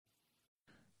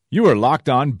You are Locked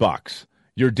On Bucks,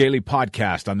 your daily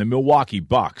podcast on the Milwaukee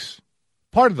Bucks.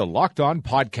 Part of the Locked On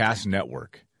Podcast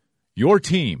Network. Your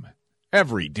team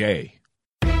every day.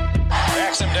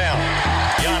 Backs him down.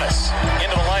 Giannis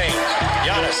into the lane.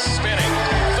 Giannis spinning.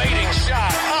 Fading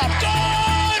shot. Up.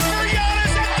 Good for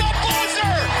Giannis at the buzzer.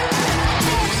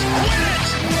 Bucks win it.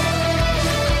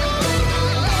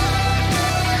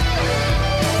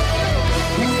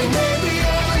 We may be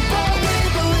young, but we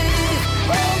believe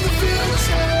on the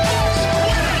future.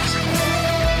 Bucks win it.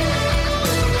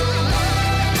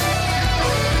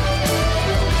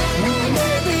 We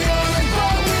may be young,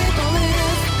 but we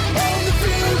believe on the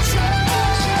future.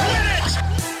 Bucks win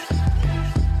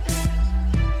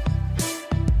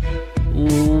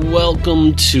it.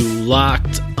 Welcome to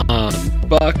Locked On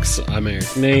Bucks. I'm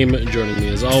Eric Name. Joining me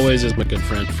as always is my good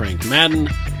friend Frank Madden.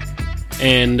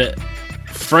 And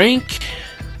Frank,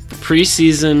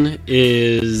 preseason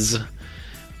is...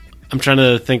 I'm trying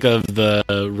to think of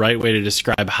the right way to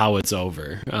describe how it's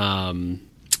over.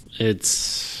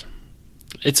 It's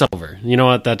over. You know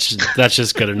what? That's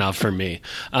just good enough for me.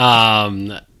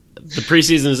 The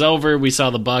preseason is over. We saw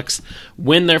the Bucks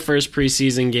win their first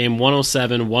preseason game,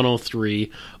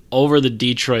 107-103, over the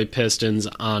Detroit Pistons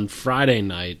on Friday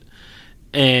night.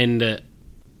 And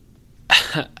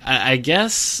I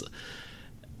guess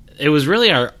it was really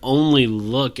our only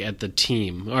look at the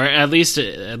team, or at least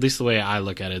the way I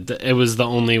look at it. It was the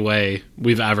only way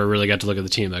we've ever really got to look at the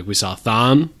team. Like, we saw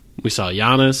Thon, we saw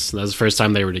Giannis. That was the first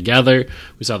time they were together.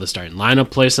 We saw the starting lineup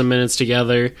play some minutes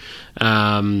together.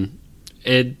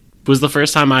 It was the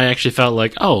first time I actually felt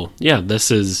like, oh yeah, this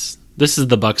is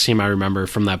the Bucks team I remember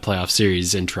from that playoff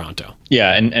series in Toronto.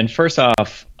 Yeah, and first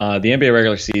off, the NBA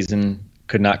regular season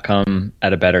could not come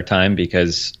at a better time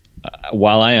because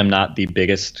while I am not the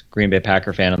biggest Green Bay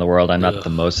Packer fan in the world, I'm not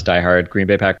the most diehard Green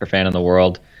Bay Packer fan in the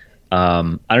world.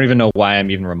 I don't even know why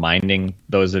I'm even reminding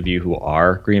those of you who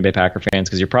are Green Bay Packer fans,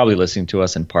 because you're probably listening to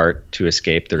us in part to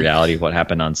escape the reality of what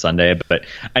happened on Sunday. But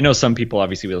I know some people,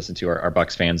 obviously, we listen to are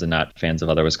Bucks fans and not fans of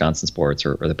other Wisconsin sports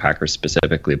or the Packers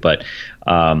specifically. But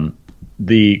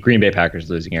the Green Bay Packers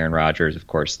losing Aaron Rodgers, of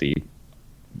course,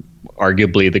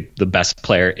 arguably the best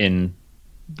player in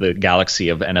the galaxy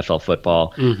of NFL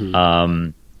football,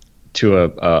 to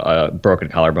a broken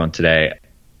collarbone today.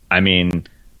 I mean,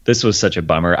 this was such a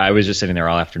bummer. I was just sitting there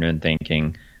all afternoon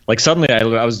thinking, like, suddenly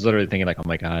I was literally thinking, like, oh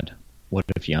my God, what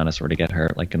if Giannis were to get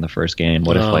hurt, like, in the first game?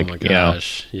 What if, like, my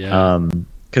gosh.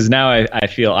 because now I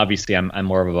feel, obviously I'm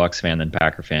more of a Bucks fan than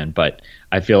Packer fan, but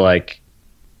I feel like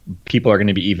people are going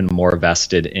to be even more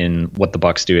vested in what the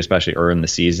Bucks do, especially early in the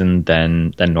season,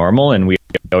 than normal. And we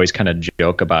always kind of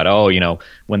joke about,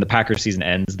 when the Packers season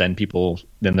ends, then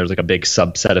there's like a big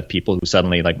subset of people who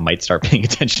suddenly like might start paying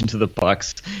attention to the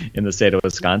Bucks in the state of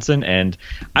Wisconsin. And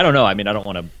I don't know. I mean, I don't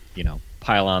want to,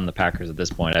 pile on the Packers at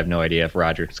this point. I have no idea if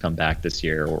Rodgers come back this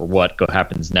year or what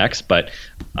happens next. But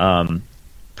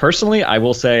personally, I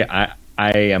will say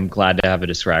I am glad to have a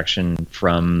distraction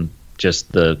from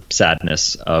just the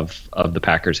sadness of the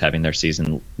Packers having their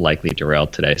season likely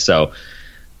derailed today. So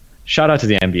shout out to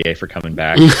the NBA for coming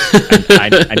back. I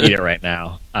need it right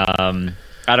now.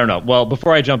 I don't know. Well,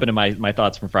 before I jump into my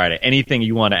thoughts from Friday, anything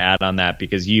you want to add on that?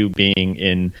 Because you being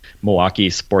in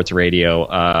Milwaukee sports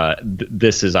radio,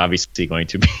 this is obviously going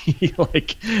to be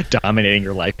like dominating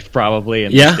your life probably,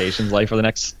 and the station's life for the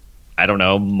next, I don't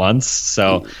know, months.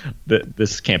 So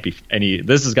this can't be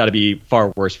this has got to be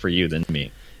far worse for you than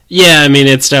me. Yeah, I mean,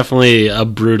 it's definitely a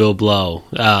brutal blow.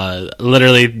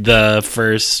 Literally the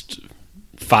first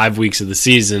 5 weeks of the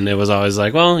season, it was always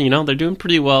like, well, they're doing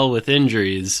pretty well with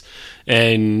injuries.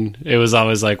 And it was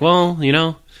always like, well,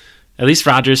 at least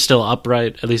Rodgers still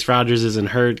upright. At least Rodgers isn't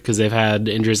hurt, because they've had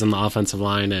injuries on the offensive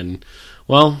line. And,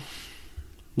 well,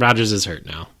 Rodgers is hurt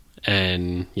now.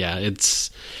 And, yeah,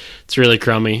 it's really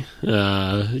crummy.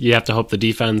 You have to hope the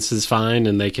defense is fine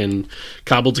and they can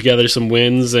cobble together some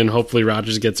wins, and hopefully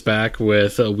Rodgers gets back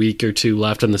with a week or two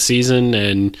left in the season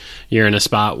and you're in a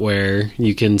spot where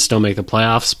you can still make the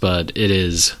playoffs. But it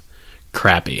is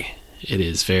crappy. It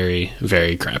is very,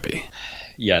 very crappy.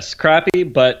 Yes, crappy,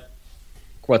 but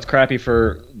what's crappy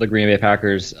for the Green Bay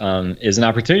Packers is an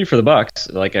opportunity for the Bucks.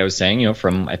 Like I was saying,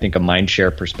 from, I think, a mind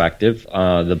share perspective,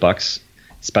 the Bucks,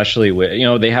 especially with,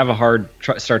 they have a hard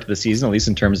start to the season, at least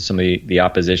in terms of some of the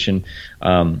opposition.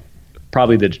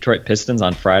 Probably the Detroit Pistons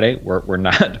on Friday were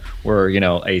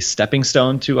a stepping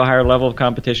stone to a higher level of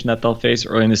competition that they'll face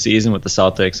early in the season, with the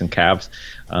Celtics and Cavs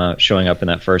showing up in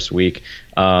that first week.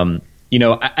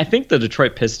 I think the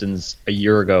Detroit Pistons a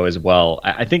year ago as well,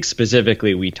 I think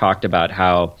specifically we talked about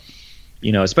how,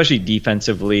 especially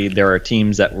defensively, there are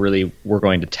teams that really were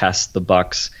going to test the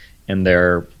Bucks and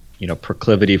their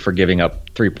proclivity for giving up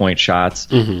 3-point shots.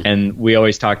 And we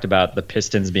always talked about the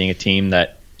Pistons being a team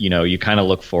that, you kind of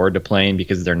look forward to playing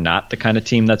because they're not the kind of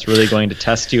team that's really going to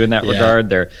test you in that regard.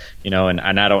 They're,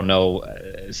 and I don't know,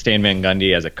 Stan Van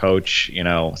Gundy as a coach, /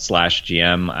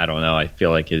 GM, I don't know. I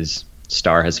feel like his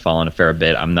star has fallen a fair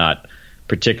bit. I'm not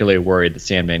particularly worried that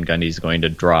Stan Van Gundy is going to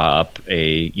draw up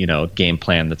a, game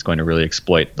plan that's going to really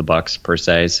exploit the Bucks per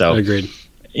se. So, agreed.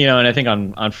 And I think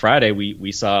on Friday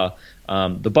we saw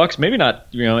the Bucks, maybe not,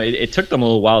 it took them a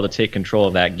little while to take control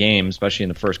of that game, especially in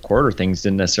the first quarter. Things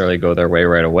didn't necessarily go their way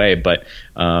right away. But,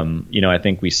 I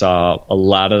think we saw a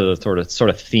lot of the sort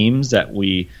of themes that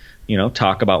we,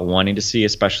 talk about wanting to see,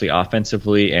 especially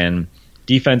offensively and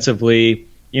defensively.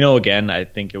 Again, I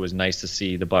think it was nice to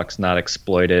see the Bucks not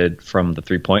exploited from the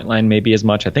 3-point line maybe as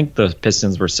much. I think the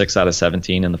Pistons were 6 out of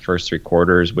 17 in the first 3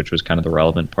 quarters, which was kind of the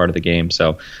relevant part of the game.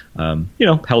 So,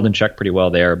 held in check pretty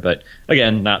well there. But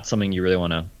again, not something you really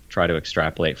want to try to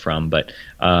extrapolate from. But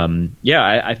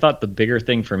I thought the bigger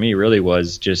thing for me really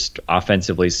was just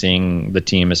offensively seeing the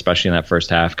team, especially in that first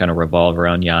half, kind of revolve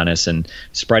around Giannis and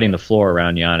spreading the floor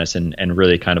around Giannis and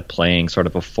really kind of playing sort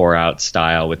of a 4-out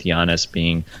style with Giannis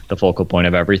being the focal point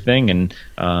of everything. And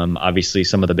obviously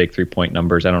some of the big 3-point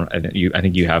numbers, I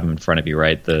think you have them in front of you,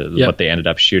 right? What they ended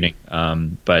up shooting.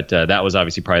 But that was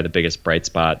obviously probably the biggest bright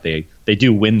spot. They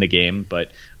do win the game, but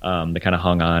they kind of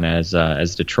hung on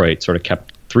as Detroit sort of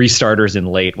kept 3 starters in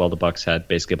late while the Bucks had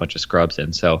basically a bunch of scrubs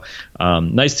in. So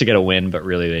nice to get a win, but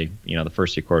really the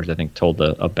first 2 quarters I think told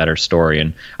a better story.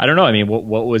 And I don't know, I mean,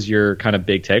 what was your kind of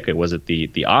big takeaway? Was it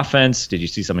the offense? Did you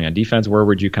see something on defense? Where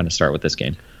would you kind of start with this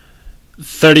game?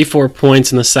 34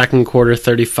 points in the second quarter,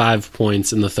 35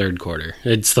 points in the third quarter.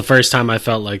 It's the first time I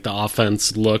felt like the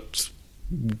offense looked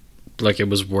like it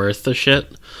was worth the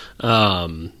shit.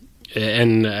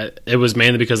 And it was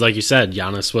mainly because, like you said,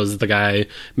 Giannis was the guy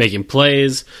making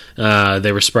plays.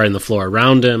 They were spreading the floor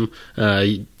around him.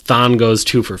 Thon goes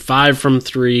 2 for 5 from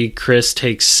 3. Chris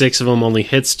takes 6 of them, only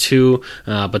hits 2.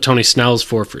 But Tony Snell's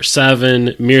 4 for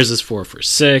 7. Mears is 4 for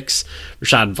 6.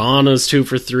 Rashad Vaughn is 2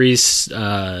 for 3.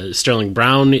 Sterling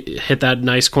Brown hit that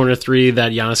nice corner 3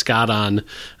 that Giannis got on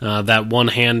that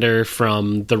one-hander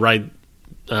from the right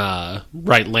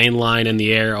lane line in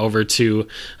the air over to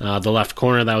the left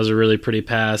corner. That was a really pretty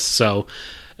pass. So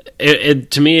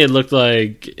to me, it looked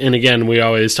like, and again, we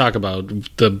always talk about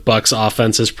the Bucks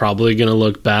offense is probably going to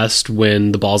look best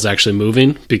when the ball's actually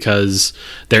moving because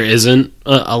there isn't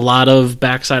a lot of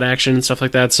backside action and stuff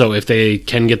like that. So if they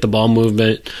can get the ball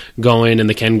movement going and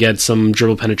they can get some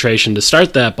dribble penetration to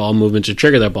start that ball movement, to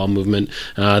trigger that ball movement,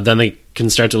 then they can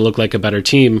start to look like a better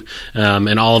team.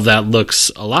 And all of that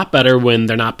looks a lot better when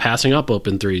they're not passing up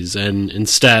open threes and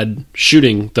instead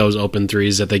shooting those open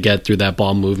threes that they get through that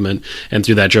ball movement and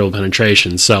through that dribble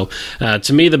penetration. So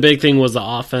to me, the big thing was the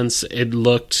offense. It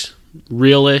looked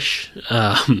realish.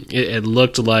 It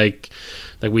looked like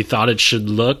we thought it should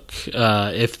look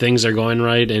if things are going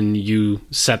right and you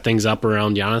set things up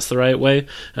around Giannis the right way.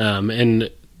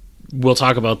 And we'll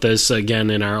talk about this again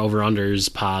in our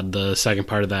over-unders pod, the second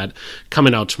part of that,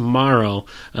 coming out tomorrow.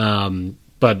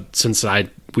 But since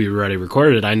we already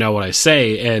recorded it, I know what I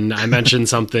say. And I mentioned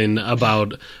something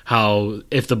about how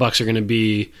if the Bucks are going to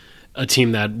be a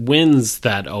team that wins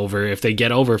that over, if they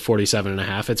get over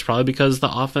 47.5, it's probably because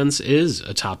the offense is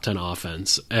a top 10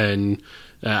 offense. And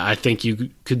I think you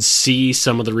could see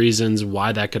some of the reasons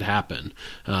why that could happen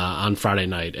on Friday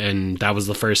night. And that was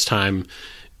the first time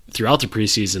throughout the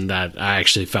preseason that I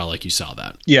actually felt like you saw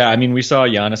that. Yeah, I mean, we saw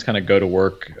Giannis kind of go to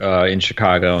work in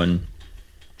Chicago and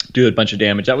do a bunch of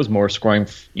damage. That was more scoring,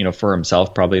 for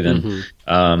himself probably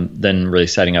than really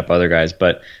setting up other guys.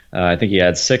 But I think he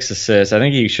had 6 assists. I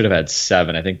think he should have had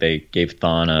 7. I think they gave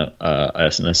Thon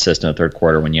an assist in the third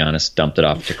quarter when Giannis dumped it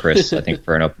off to Chris, I think,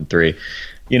 for an open 3.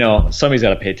 Somebody's got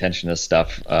to pay attention to this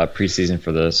stuff preseason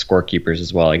for the scorekeepers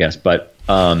as well, I guess. But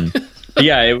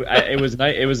yeah, it was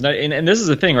nice. It was nice, and this is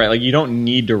the thing, right? Like, you don't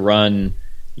need to run,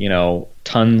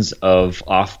 tons of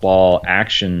off-ball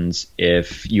actions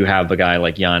if you have a guy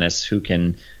like Giannis who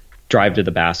can drive to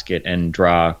the basket and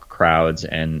draw crowds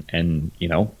and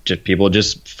just people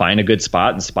just find a good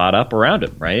spot and spot up around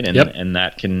him, right? And and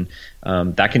that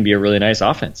can be a really nice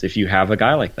offense if you have a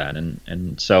guy like that.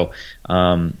 And so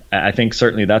I think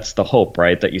certainly that's the hope,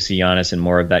 right? That you see Giannis in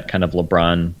more of that kind of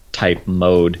LeBron type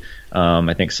mode.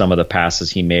 I think some of the passes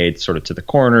he made sort of to the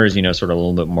corners, sort of a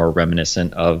little bit more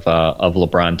reminiscent of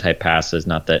LeBron type passes.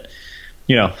 Not that,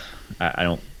 I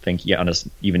don't think Giannis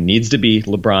even needs to be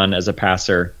LeBron as a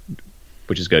passer,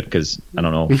 which is good because I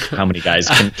don't know how many guys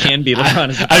can be LeBron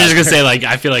as a passer. I was just going to say,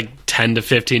 I feel like 10 to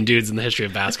 15 dudes in the history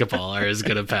of basketball are as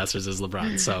good of passers as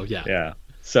LeBron. So, yeah. Yeah.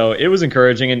 So it was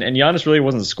encouraging, and Giannis really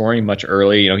wasn't scoring much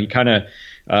early. He kind of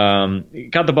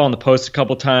got the ball in the post a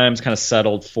couple times, kind of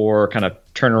settled for kind of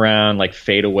turnaround, like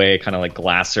fade away, kind of like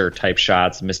Glasser type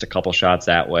shots, missed a couple shots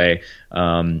that way.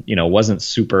 Wasn't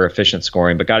super efficient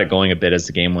scoring, but got it going a bit as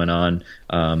the game went on.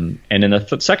 And in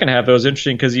the second half, it was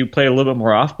interesting because you played a little bit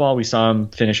more off ball. We saw him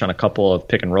finish on a couple of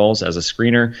pick and rolls as a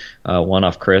screener,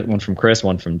 one from Chris,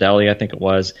 one from Deli, I think it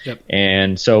was. Yep.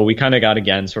 And so we kind of got,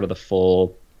 again, sort of the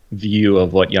full view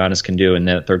of what Giannis can do, and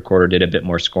that third quarter did a bit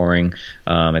more scoring.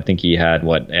 I think he had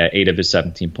 8 of his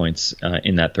 17 points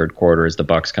in that third quarter as the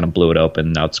Bucks kind of blew it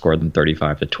open, outscored them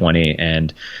 35-20.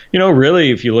 And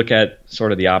really, if you look at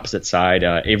sort of the opposite side,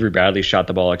 Avery Bradley shot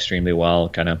the ball extremely well,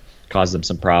 kind of caused them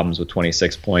some problems with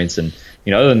 26 points. And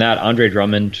other than that, Andre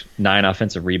Drummond, 9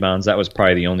 offensive rebounds. That was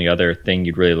probably the only other thing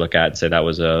you'd really look at and say that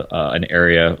was an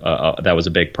area that was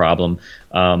a big problem.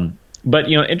 But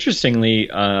interestingly,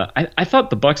 I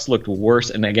thought the Bucks looked worse.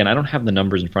 And again, I don't have the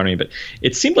numbers in front of me, but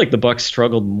it seemed like the Bucks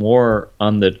struggled more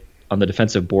on the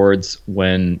defensive boards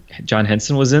when John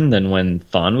Henson was in than when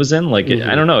Thon was in. I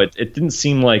don't know. It didn't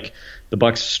seem like the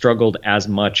Bucks struggled as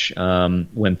much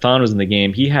when Thon was in the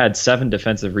game. He had 7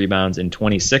 defensive rebounds in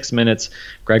 26 minutes.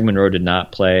 Greg Monroe did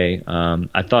not play.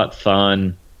 I thought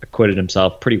Thon acquitted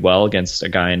himself pretty well against a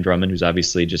guy in Drummond who's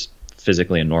obviously just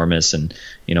physically enormous and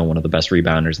one of the best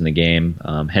rebounders in the game.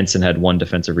 Henson had 1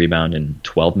 defensive rebound in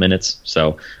 12 minutes.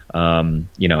 So again,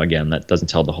 that doesn't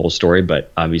tell the whole story,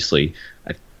 but obviously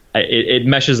it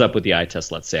meshes up with the eye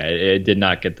test. Let's say I did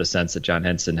not get the sense that John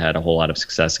Henson had a whole lot of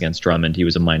success against Drummond. He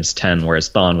was a -10, whereas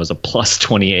Thon was a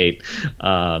 +28.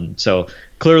 So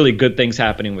clearly good things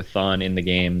happening with Thon in the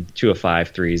game. 2 of 5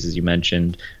 threes, as you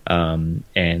mentioned, and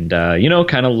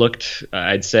kind of looked,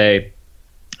 I'd say.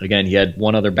 Again, he had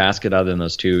 1 other basket other than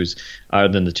those twos, other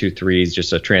than the 2 threes,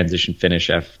 just a transition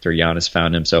finish after Giannis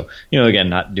found him. So, again,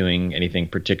 not doing anything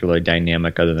particularly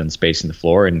dynamic other than spacing the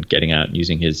floor and getting out and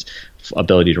using his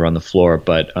ability to run the floor.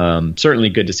 But certainly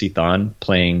good to see Thon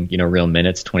playing, real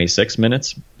minutes, 26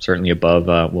 minutes, certainly above.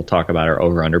 We'll talk about our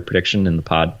over-under prediction in the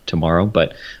pod tomorrow.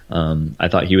 But I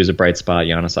thought he was a bright spot.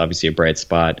 Giannis, obviously a bright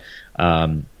spot.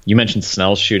 You mentioned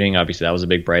Snell's shooting. Obviously, that was a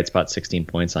big bright spot, 16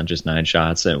 points on just 9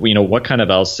 shots. What kind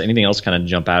of anything else kind of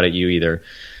jump out at you, either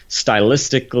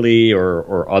stylistically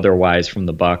or otherwise from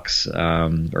the Bucks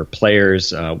or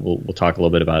players? We'll talk a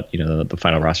little bit about, the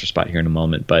final roster spot here in a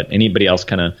moment. But anybody else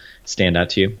kind of stand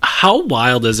out to you? How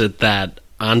wild is it that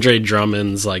Andre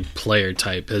Drummond's player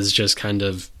type has just kind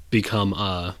of become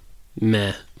a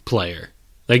meh player?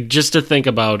 Just to think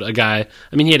about a guy,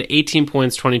 he had 18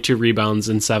 points, 22 rebounds,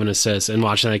 and 7 assists. And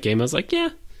watching that game, I was like, yeah,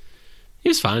 he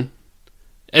was fine.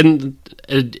 And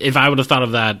if I would have thought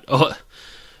of that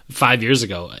 5 years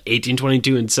ago, 18,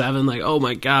 22, and 7, oh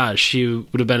my gosh, he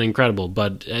would have been incredible.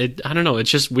 But I don't know,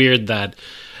 it's just weird that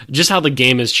just how the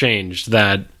game has changed,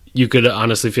 that you could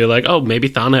honestly feel like, maybe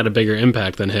Thon had a bigger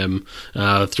impact than him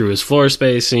through his floor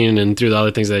spacing and through the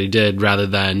other things that he did, rather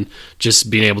than just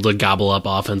being able to gobble up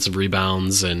offensive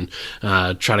rebounds and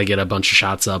try to get a bunch of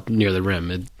shots up near the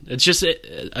rim. It's just,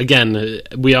 again,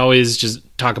 we always just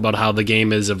talk about how the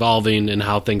game is evolving and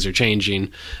how things are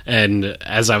changing. And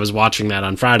as I was watching that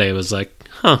on Friday, it was like,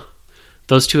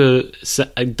 those two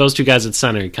guys at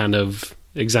center kind of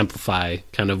exemplify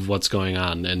kind of what's going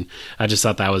on, and I just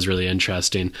thought that was really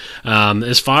interesting.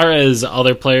 As far as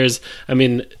other players,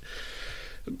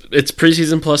 it's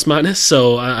preseason plus minus,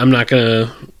 so I'm not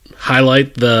gonna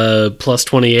highlight the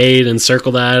 +28 and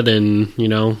circle that and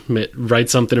write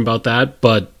something about that,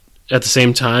 but at the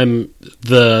same time,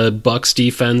 the Bucks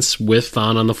defense with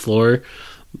Thon on the floor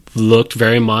looked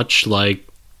very much like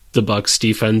the Bucks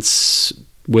defense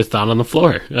with Thon on the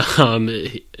floor.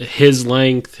 His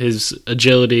length, his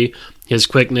agility, his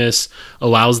quickness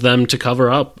allows them to cover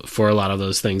up for a lot of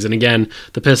those things. And again,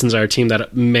 the Pistons are a team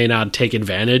that may not take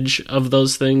advantage of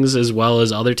those things as well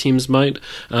as other teams might.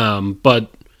 But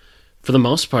for the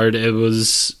most part, it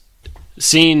was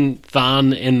seeing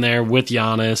Thon in there with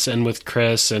Giannis and with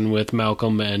Chris and with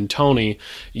Malcolm and Tony.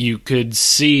 You could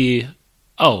see,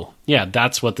 yeah,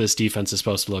 that's what this defense is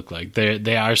supposed to look like.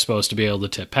 They are supposed to be able to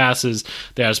tip passes.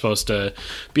 They are supposed to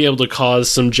be able to cause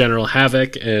some general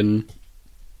havoc. And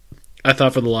I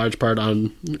thought for the large part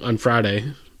on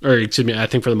Friday, or excuse me, I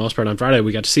think for the most part on Friday,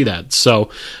 we got to see that. So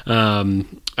I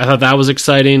thought that was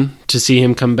exciting to see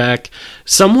him come back.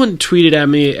 Someone tweeted at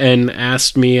me and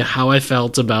asked me how I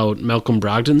felt about Malcolm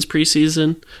Brogdon's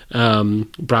preseason.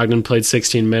 Brogdon played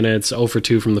 16 minutes, 0 for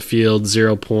 2 from the field,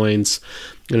 0 points,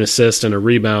 an assist and a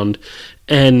rebound.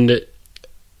 And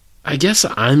I guess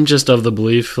I'm just of the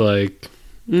belief,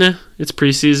 it's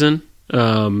preseason.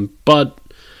 But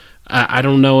I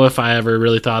don't know if I ever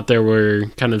really thought there were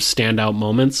kind of standout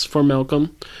moments for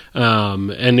Malcolm.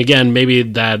 And again, maybe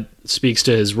that speaks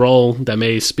to his role. That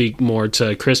may speak more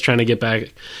to Chris trying to get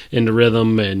back into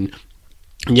rhythm and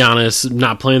Giannis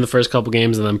not playing the first couple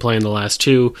games and then playing the last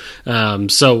two.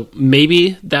 So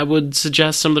maybe that would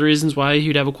suggest some of the reasons why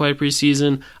he'd have a quiet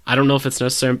preseason. I don't know if it's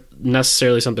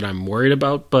necessarily something I'm worried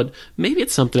about, but maybe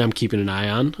it's something I'm keeping an eye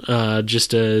on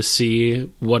just to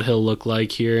see what he'll look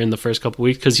like here in the first couple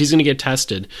weeks, because he's going to get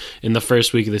tested in the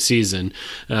first week of the season.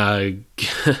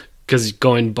 Because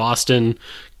going Boston,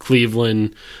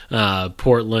 Cleveland,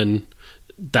 Portland,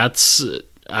 that's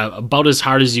about as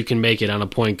hard as you can make it on a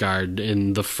point guard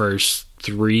in the first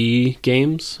 3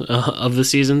 games of the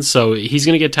season. So he's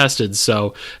going to get tested.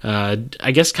 So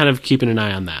I guess kind of keeping an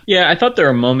eye on that. Yeah, I thought there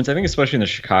were moments, I think especially in the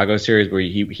Chicago series, where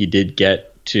he did get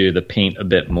to the paint a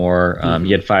bit more.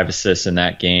 He had 5 assists in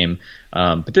that game,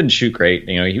 but didn't shoot great.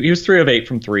 He was 3 of 8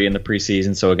 from 3 in the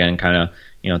preseason. So again, kind of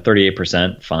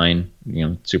 38%, fine,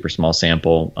 super small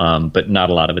sample, but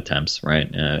not a lot of attempts, right?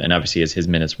 And obviously his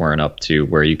minutes weren't up to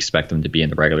where you expect them to be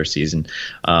in the regular season.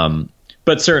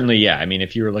 But certainly, yeah, I mean,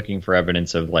 if you were looking for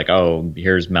evidence of like, oh,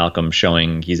 here's Malcolm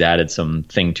showing he's added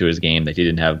something to his game that he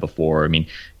didn't have before. I mean,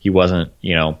 he wasn't,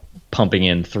 pumping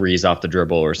in threes off the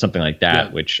dribble or something like that,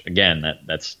 yeah. Which again,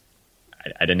 that's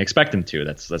I didn't expect him to.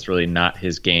 That's really not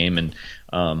his game. And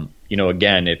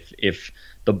again, if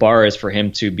the bar is for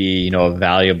him to be, a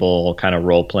valuable kind of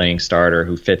role-playing starter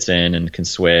who fits in and can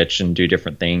switch and do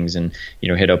different things and,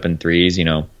 hit open threes.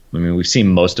 We've seen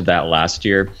most of that last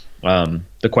year.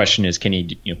 The question is, can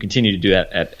he, continue to do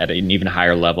that at an even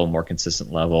higher level, more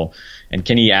consistent level, and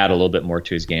can he add a little bit more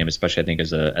to his game, especially I think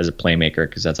as a playmaker,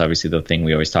 because that's obviously the thing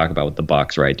we always talk about with the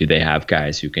Bucks, right? Do they have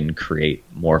guys who can create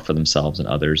more for themselves than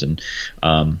others? And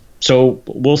so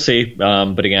we'll see.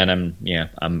 But again,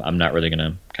 I'm not really going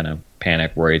to kind of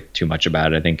panic, worry too much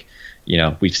about it. I think,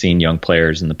 we've seen young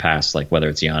players in the past, like whether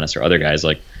it's Giannis or other guys,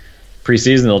 like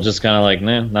preseason, they'll just kind of like,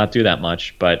 not do that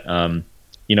much. But,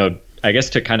 I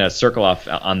guess to kind of circle off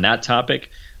on that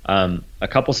topic, a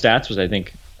couple stats which I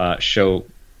think show,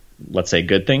 let's say,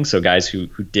 good things. So guys who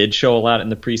did show a lot in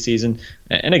the preseason,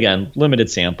 and again,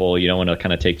 limited sample, you don't want to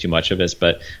kind of take too much of this,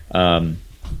 but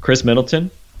Chris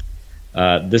Middleton,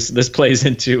 this plays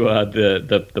into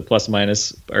the plus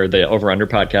minus or the over under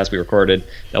podcast we recorded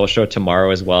that will show tomorrow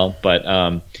as well.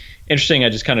 But interesting, I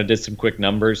just kind of did some quick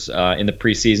numbers in the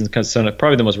preseason, because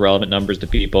probably the most relevant numbers to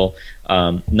people.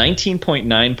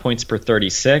 19.9 points per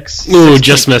 36. Ooh,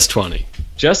 just missed 20.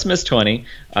 Just missed 20.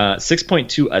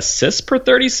 6.2 assists per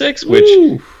 36,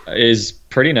 which is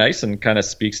pretty nice and kind of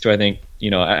speaks to, I think,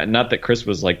 not that Chris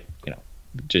was like,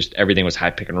 just everything was high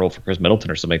pick and roll for Chris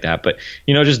Middleton or something like that, but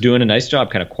just doing a nice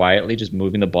job kind of quietly, just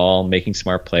moving the ball, making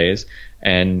smart plays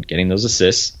and getting those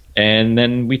assists. And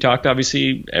then we talked,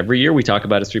 obviously, every year we talk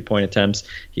about his 3-point attempts.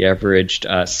 He averaged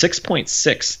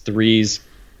 6.6 threes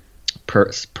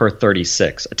per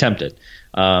 36 attempted,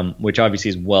 which obviously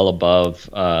is well above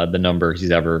the number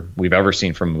we've ever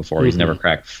seen from him before. Mm-hmm. He's never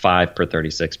cracked 5 per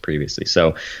 36 previously.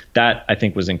 So that, I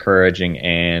think, was encouraging.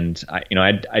 And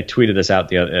I tweeted this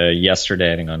out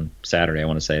yesterday, I think on Saturday. I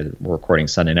want to say we're recording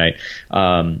Sunday night.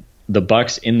 The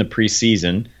Bucks in the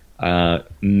preseason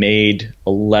made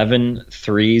 11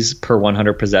 threes per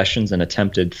 100 possessions and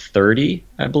attempted 30,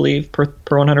 I believe, per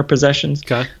 100 possessions,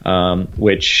 okay.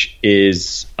 Which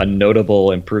is a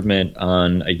notable improvement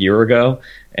on a year ago.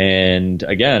 And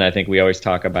again, I think we always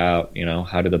talk about,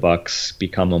 how do the Bucks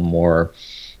become a more,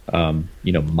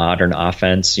 modern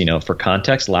offense? For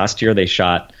context, last year they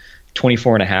shot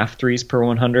 24.5 threes per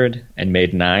 100 and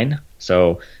made 9.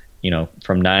 So,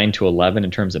 from 9 to 11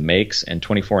 in terms of makes and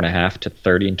 24.5 to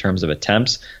 30 in terms of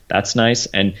attempts. That's nice.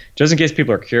 And just in case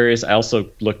people are curious, I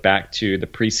also look back to the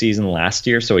preseason last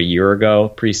year. So a year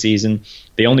ago, preseason,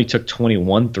 they only took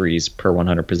 21 threes per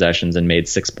 100 possessions and made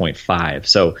 6.5.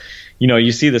 So,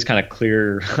 you see this kind of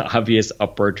clear, obvious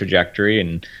upward trajectory,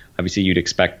 and obviously you'd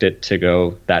expect it to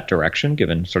go that direction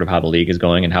given sort of how the league is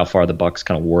going and how far the Bucks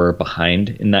kind of were behind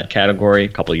in that category a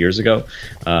couple of years ago.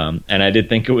 And I did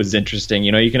think it was interesting.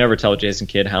 You can never tell Jason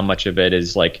Kidd how much of it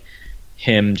is like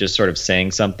him just sort of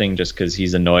saying something just because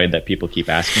he's annoyed that people keep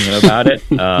asking him about it.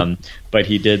 But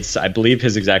he did, I believe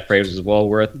his exact phrase was, well,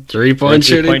 we're a 3-point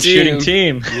shooting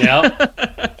team. Yep.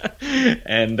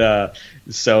 And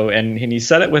he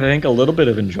said it with, I think, a little bit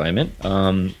of enjoyment.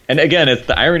 And again, it's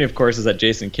the irony, of course, is that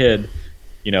Jason Kidd,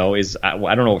 is, I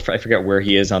don't know, I forget where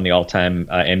he is on the all-time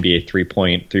NBA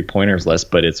three-pointers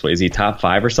list, but is he top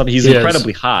 5 or something? He's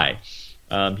incredibly high.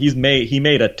 he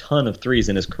made a ton of threes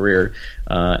in his career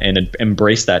and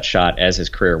embraced that shot as his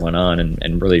career went on,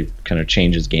 and really kind of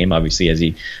changed his game, obviously, as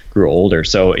he grew older.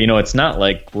 So, it's not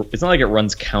like it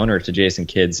runs counter to Jason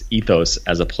Kidd's ethos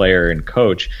as a player and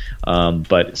coach,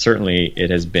 but certainly it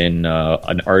has been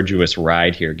an arduous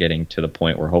ride here, getting to the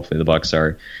point where hopefully the Bucks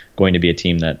are going to be a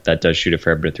team that does shoot a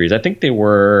fair bit of threes. I think they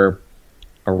were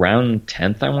around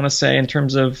 10th, I want to say, in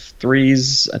terms of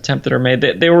threes attempted or made.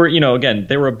 They were, again,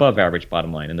 they were above average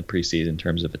bottom line in the preseason in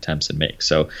terms of attempts and makes.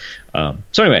 So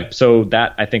anyway,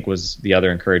 that I think was the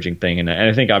other encouraging thing. And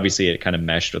I think obviously it kind of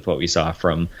meshed with what we saw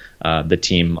from the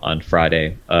team on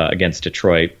Friday against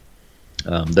Detroit.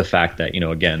 The fact that,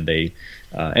 again, they,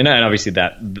 and obviously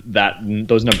that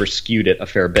those numbers skewed it a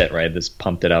fair bit, right? This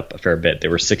pumped it up a fair bit. They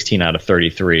were 16 out of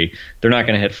 33. They're not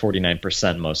going to hit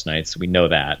 49% most nights. We know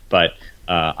that, but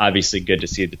obviously good to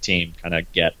see the team kind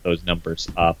of get those numbers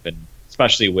up, and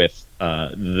especially with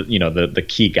the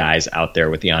key guys out there,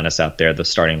 with Giannis out there, the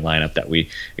starting lineup that we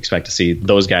expect to see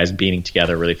those guys beating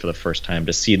together really for the first time,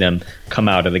 to see them come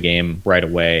out of the game right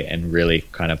away and really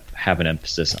kind of have an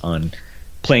emphasis on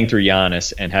playing through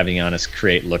Giannis and having Giannis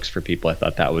create looks for people. I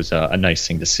thought that was a nice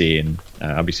thing to see, and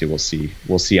obviously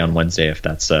we'll see on Wednesday if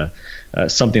that's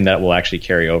something that will actually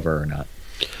carry over or not.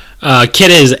 Kidd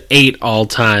is 8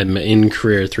 all-time in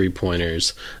career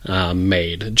three-pointers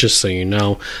made, just so you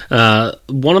know.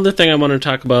 One other thing I want to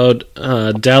talk about,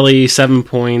 Delly, 7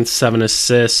 points, 7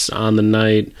 assists on the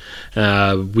night.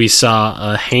 We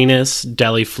saw a heinous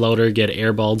Delly floater get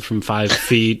airballed from 5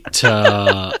 feet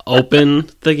to open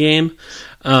the game.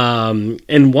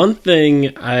 And one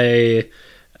thing I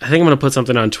think I'm going to put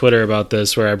something on Twitter about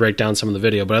this where I break down some of the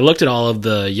video, but I looked at all of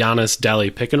the Giannis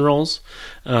Delly pick and rolls.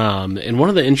 And one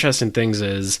of the interesting things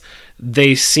is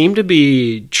they seem to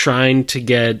be trying to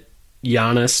get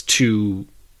Giannis to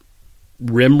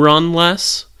rim run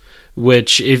less,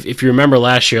 which if you remember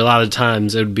last year, a lot of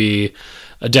times it would be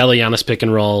a Delly Giannis pick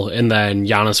and roll, and then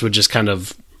Giannis would just kind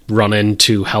of run in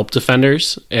to help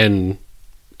defenders, and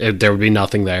there would be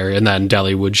nothing there, and then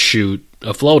Delly would shoot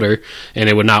a floater and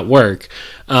it would not work,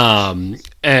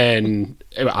 and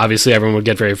obviously everyone would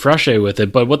get very frustrated with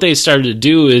it. But what they started to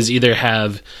do is either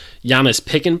have Giannis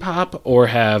pick and pop or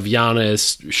have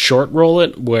Giannis short roll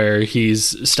it, where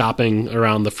he's stopping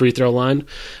around the free throw line,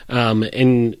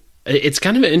 and it's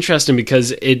kind of interesting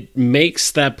because it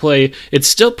makes that play, it's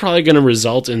still probably going to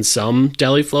result in some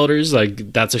Delly floaters.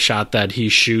 Like, that's a shot that he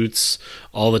shoots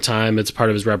all the time. It's part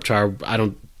of his repertoire. I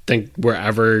don't think we're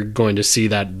ever going to see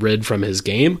that rid from his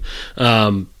game.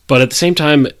 But at the same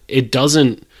time, it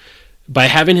doesn't, by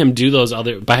having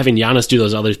Giannis do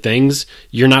those other things,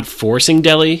 you're not forcing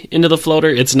Delly into the floater.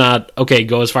 It's not, okay,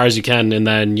 go as far as you can, and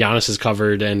then Giannis is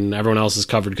covered and everyone else is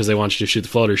covered because they want you to shoot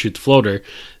the floater.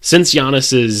 Since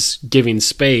Giannis is giving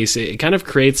space, it kind of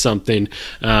creates something.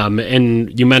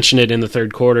 And you mentioned it in the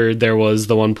third quarter. There was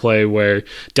the one play where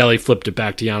Delly flipped it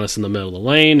back to Giannis in the middle of the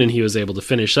lane, and he was able to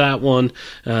finish that one.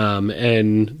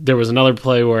 And there was another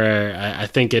play where I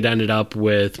think it ended up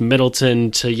with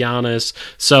Middleton to Giannis.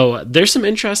 So there's some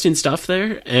interesting stuff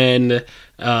there, and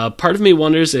part of me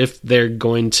wonders if they're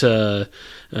going to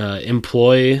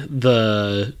employ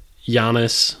the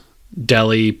Giannis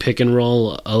Delly pick and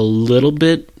roll a little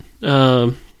bit.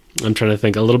 I'm trying to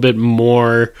think, a little bit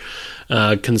more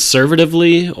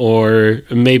conservatively, or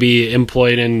maybe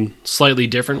employed in slightly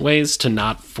different ways to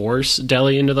not force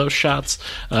Delly into those shots.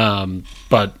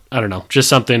 But I don't know, just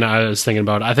something I was thinking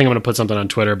about. I think I'm going to put something on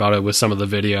Twitter about it with some of the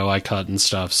video I cut and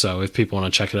stuff. So if people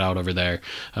want to check it out over there,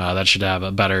 that should have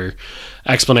a better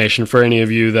explanation for any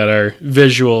of you that are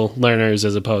visual learners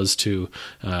as opposed to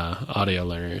audio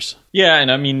learners. Yeah,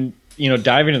 and I mean,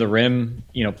 diving to the rim,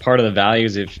 part of the value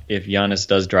is if Giannis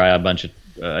does draw a bunch of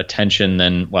attention,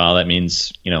 then, well, that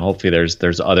means, hopefully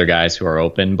there's other guys who are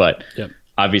open. But yep.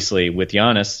 Obviously with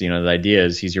Giannis, the idea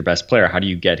is he's your best player. How do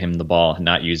you get him the ball and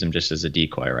not use him just as a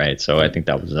decoy, right? So I think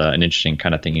that was an interesting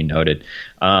kind of thing you noted.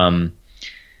 I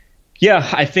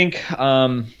think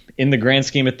in the grand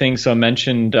scheme of things, so I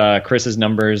mentioned Chris's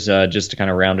numbers just to kind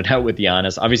of round it out with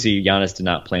Giannis. Obviously, Giannis did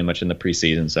not play much in the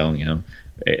preseason, so,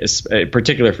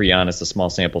 particular for Giannis, the small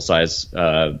sample size,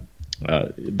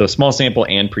 the small sample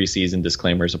and preseason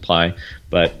disclaimers apply,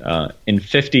 but in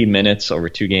 50 minutes over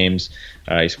 2 games,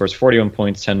 he scores 41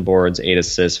 points, 10 boards, 8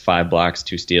 assists, 5 blocks,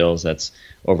 2 steals. That's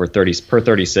over 30 per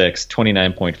 36,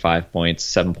 29.5 points,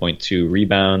 7.2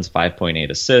 rebounds, 5.8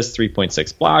 assists,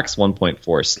 3.6 blocks,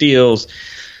 1.4 steals.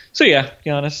 So yeah,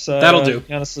 Giannis, that'll do.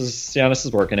 Giannis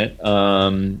is working it,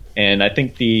 and I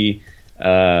think the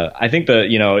I think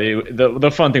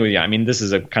the fun thing with I mean, this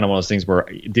is a kind of one of those things where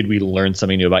did we learn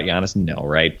something new about Giannis? No,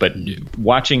 right? But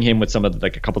watching him with some of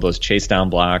like a couple of those chase down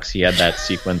blocks, he had that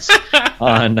sequence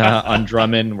on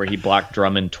Drummond where he blocked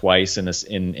Drummond twice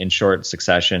in short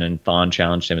succession, and Thon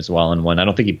challenged him as well in one. I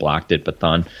don't think he blocked it, but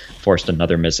Thon forced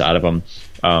another miss out of him.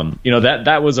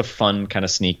 That was a fun kind of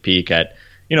sneak peek at,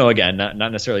 again, not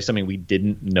necessarily something we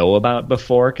didn't know about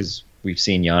before, because we've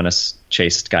seen Giannis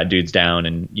got dudes down,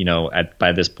 and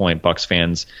by this point, Bucks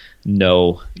fans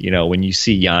know, when you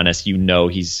see Giannis,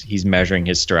 he's measuring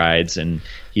his strides and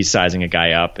he's sizing a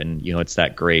guy up, and it's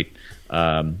that great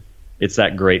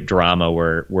drama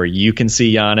where you can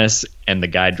see Giannis and the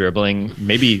guy dribbling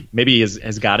maybe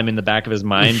has got him in the back of his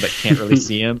mind but can't really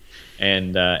see him,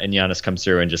 and Giannis comes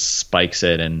through and just spikes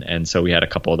it, and so we had a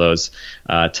couple of those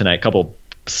tonight, couple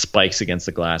spikes against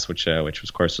the glass, which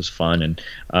of course was fun. And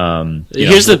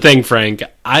here's the thing, Frank,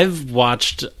 I've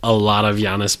watched a lot of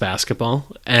Giannis basketball,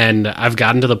 and I've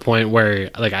gotten to the point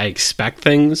where like I expect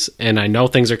things and I know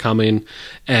things are coming,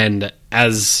 and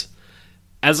as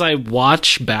I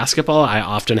watch basketball, I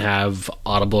often have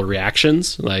audible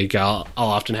reactions. Like I'll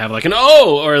often have like an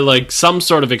 "oh" or like some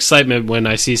sort of excitement when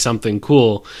I see something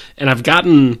cool, and I've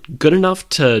gotten good enough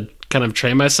to kind of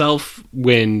train myself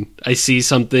when I see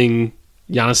something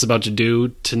Giannis is about to do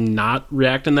to not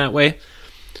react in that way.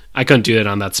 I couldn't do it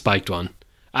on that spiked one.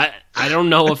 I don't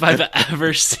know if I've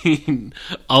ever seen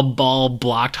a ball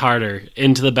blocked harder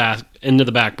into the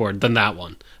backboard than that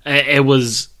one. It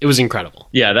was incredible.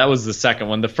 Yeah, that was the second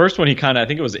one. The first one, I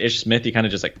think it was Ish Smith, he kind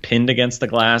of just like pinned against the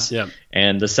glass. Yeah.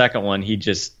 And the second one, he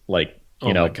just like,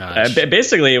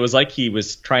 basically it was like he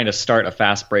was trying to start a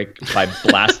fast break by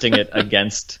blasting it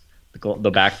against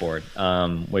the backboard,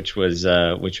 which was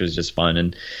just fun.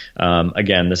 And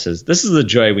again, this is the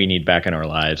joy we need back in our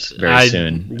lives very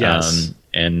soon. Yes.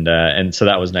 And so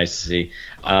that was nice to see.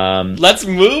 Let's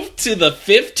move to the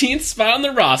 15th spot on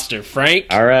the roster, Frank.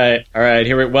 All right.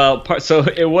 So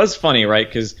it was funny, right?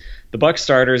 Because the Bucks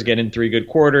starters get in 3 good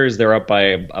quarters. They're up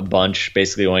by a bunch,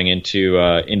 basically going into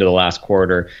the last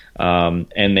quarter,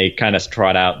 and they kind of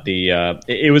trot out the.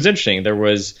 It was interesting. There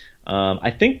was.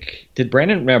 I think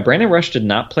Brandon Rush did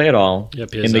not play at all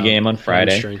in the game on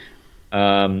Friday.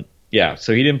 So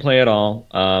he didn't play at all.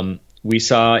 We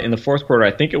saw in the fourth quarter, I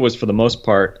think it was for the most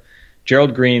part,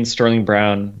 Gerald Green, Sterling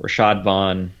Brown, Rashad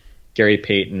Vaughn, Gary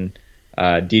Payton,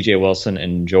 DJ Wilson,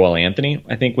 and Joel Anthony,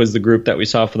 I think was the group that we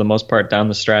saw for the most part down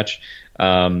the stretch.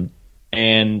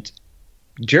 And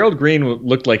Gerald Green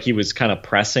looked like he was kind of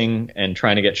pressing and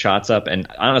trying to get shots up. And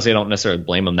honestly, I don't necessarily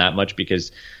blame him that much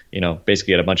because,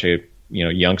 basically had a bunch of,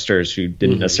 youngsters who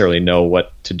didn't necessarily know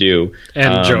what to do.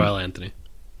 And Joel Anthony.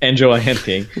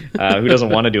 Who doesn't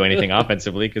want to do anything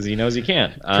offensively because he knows he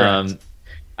can't.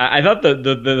 I thought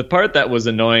the part that was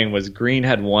annoying was Green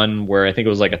had one where I think it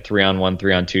was like a 3-on-1,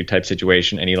 3-on-2 type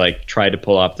situation, and he like tried to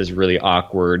pull off this really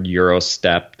awkward Euro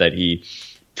step that he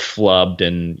flubbed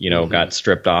and got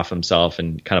stripped off himself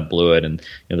and kind of blew it. And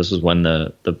this was when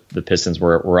the Pistons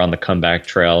were on the comeback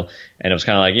trail, and it was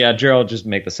kind of like, yeah, Gerald, just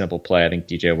make the simple play. I think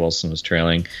DJ Wilson was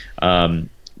trailing,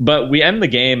 but we end the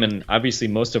game, and obviously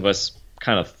most of us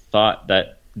kind of thought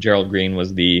that Gerald Green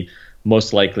was the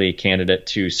most likely candidate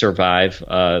to survive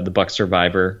the Bucks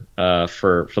survivor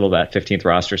for that 15th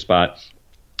roster spot.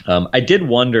 I did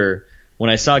wonder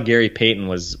when I saw Gary Payton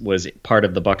was part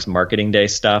of the Bucks marketing day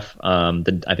stuff. I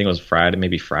think it was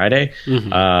Friday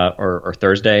or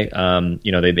Thursday.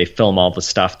 They film all the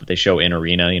stuff that they show in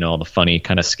arena, all the funny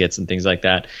kind of skits and things like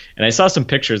that. And I saw some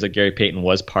pictures that Gary Payton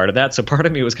was part of that. So part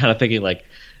of me was kind of thinking like,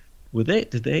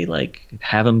 did they like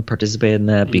have him participate in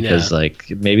that? Because like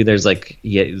maybe there's like,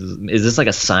 is this like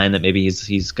a sign that maybe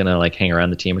he's gonna like hang around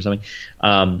the team or something?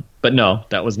 But no,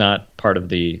 that was not part of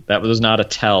that was not a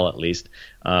tell, at least.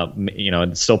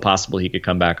 It's still possible he could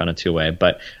come back on a 2-way.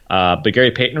 But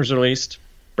Gary Payton was released,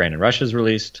 Brandon Rush is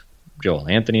released, Joel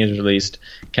Anthony is released,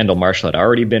 Kendall Marshall had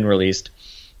already been released,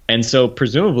 and so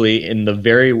presumably in the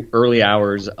very early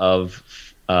hours of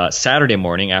Saturday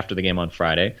morning after the game on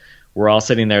Friday, we're all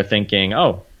sitting there thinking,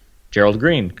 oh, Gerald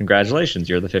Green, congratulations,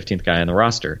 you're the 15th guy on the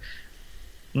roster.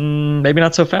 Maybe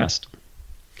not so fast.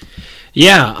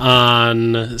 Yeah,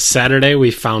 on Saturday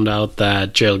we found out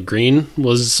that Gerald Green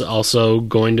was also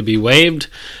going to be waived,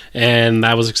 and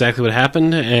that was exactly what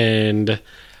happened. And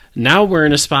now we're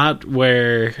in a spot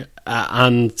where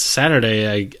on Saturday,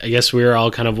 I guess we were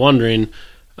all kind of wondering,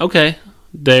 okay,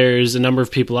 there's a number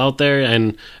of people out there,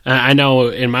 and I know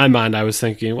in my mind I was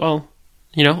thinking, well,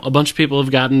 a bunch of people have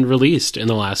gotten released in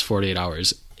the last 48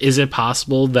 hours. Is it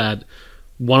possible that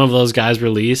one of those guys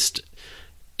released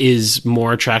is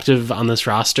more attractive on this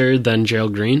roster than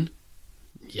Gerald Green?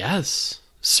 Yes,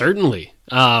 certainly.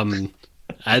 I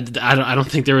don't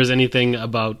think there was anything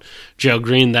about Gerald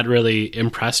Green that really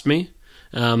impressed me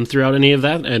throughout any of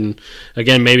that. And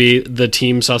again, maybe the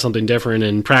team saw something different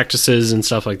in practices and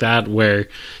stuff like that, where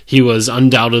he was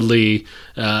undoubtedly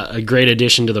a great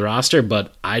addition to the roster,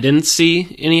 but I didn't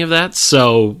see any of that.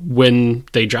 So when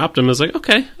they dropped him, I was like,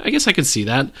 okay, I guess I could see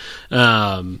that.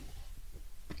 And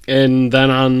then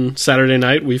on Saturday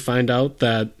night, we find out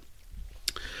that,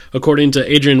 according to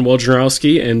Adrian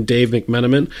Wojnarowski and Dave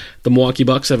McMenamin, the Milwaukee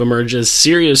Bucks have emerged as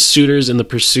serious suitors in the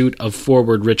pursuit of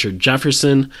forward Richard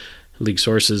Jefferson. League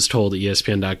sources told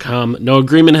ESPN.com. No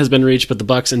agreement has been reached, but the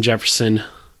Bucks and Jefferson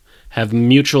have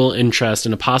mutual interest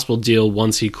in a possible deal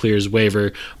once he clears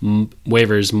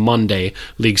waivers Monday,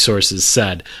 league sources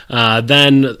said.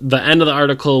 Then the end of the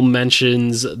article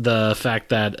mentions the fact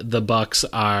that the Bucks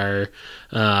are...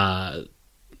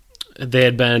 they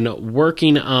had been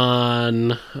working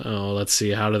on, let's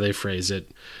see, how do they phrase it?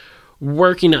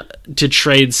 Working to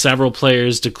trade several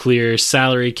players to clear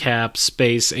salary cap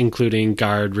space, including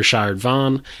guard Rashard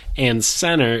Vaughn and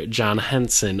center John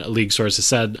Henson. League sources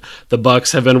said the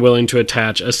Bucks have been willing to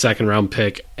attach a second-round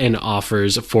pick and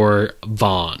offers for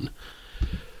Vaughn.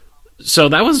 So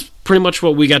that was pretty much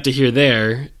what we got to hear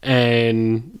there.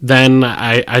 And then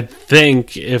I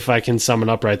think, if I can sum it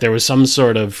up right, there was some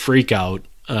sort of freak out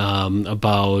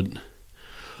about,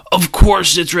 of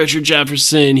course it's Richard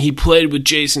Jefferson, he played with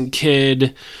Jason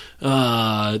Kidd,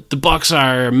 the Bucks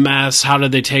are a mess, how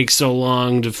did they take so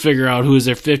long to figure out who's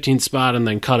their 15th spot and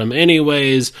then cut him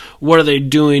anyways, what are they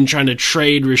doing trying to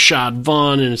trade Rashad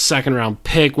Vaughn in a second round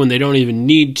pick when they don't even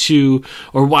need to,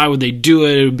 or why would they do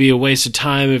it? It would be a waste of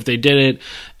time if they did it.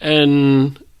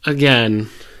 And again,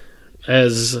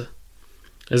 as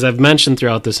I've mentioned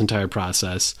throughout this entire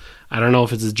process, I don't know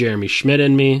if it's Jeremy Schmidt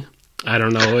in me. I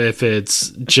don't know if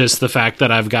it's just the fact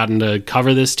that I've gotten to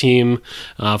cover this team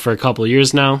for a couple of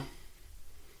years now.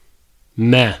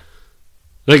 Meh.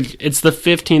 Like, it's the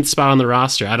 15th spot on the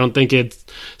roster. I don't think it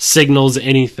signals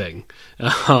anything.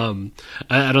 I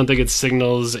don't think it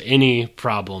signals any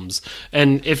problems.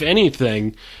 And if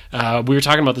anything, we were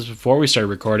talking about this before we started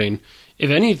recording, if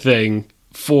anything,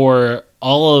 for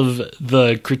all of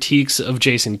the critiques of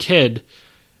Jason Kidd,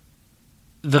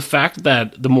 the fact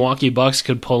that the Milwaukee Bucks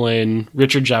could pull in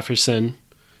Richard Jefferson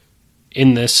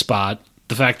in this spot,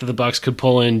 the fact that the Bucks could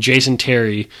pull in Jason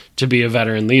Terry to be a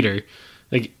veteran leader,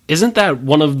 like, isn't that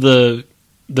one of the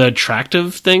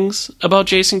attractive things about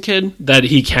Jason Kidd, that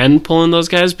he can pull in those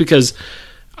guys? Because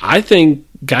I think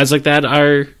guys like that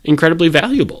are incredibly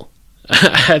valuable.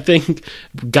 I think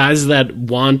guys that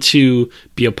want to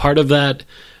be a part of that,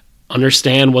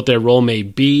 understand what their role may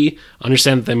be,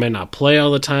 understand that they might not play all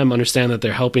the time, understand that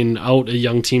they're helping out a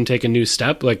young team take a new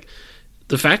step. Like,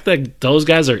 the fact that those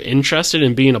guys are interested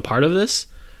in being a part of this,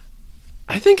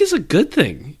 I think is a good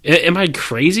thing. Am I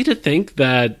crazy to think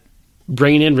that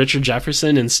bringing in Richard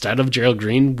Jefferson instead of Gerald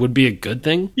Green would be a good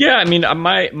thing? Yeah, I mean,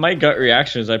 my gut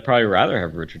reaction is I'd probably rather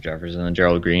have Richard Jefferson than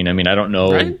Gerald Green. I mean, I don't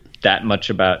know that much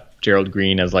about Gerald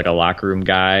Green as like a locker room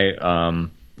guy,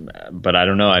 but I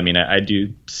don't know. I mean, I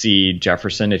do see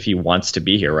Jefferson if he wants to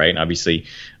be here, right? And obviously,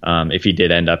 if he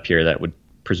did end up here, that would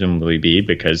presumably be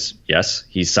because, yes,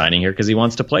 he's signing here because he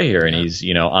wants to play here, and he's,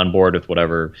 on board with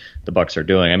whatever the Bucks are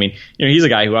doing. I mean, he's a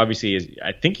guy who obviously is.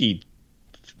 I think he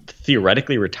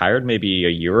theoretically retired maybe a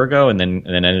year ago, and then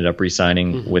ended up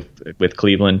re-signing with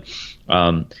Cleveland.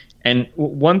 And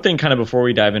one thing kind of before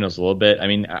we dive into this a little bit, I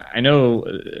mean, I know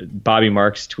Bobby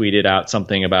Marks tweeted out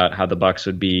something about how the Bucks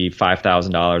would be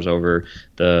 $5,000 over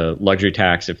the luxury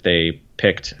tax if they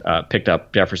picked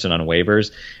up Jefferson on waivers.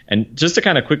 And just to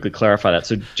kind of quickly clarify that,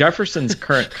 so Jefferson's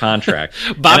current contract,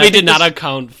 Bobby did not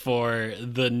account for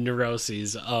the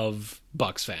neuroses of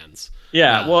Bucks fans.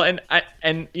 Yeah, well, and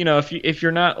if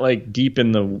you're not like deep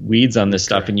in the weeds on this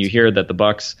stuff, and you hear that the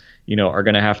Bucks, are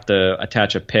going to have to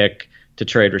attach a pick to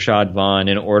trade Rashad Vaughn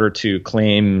in order to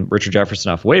claim Richard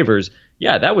Jefferson off waivers,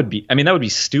 yeah, that would be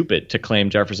stupid to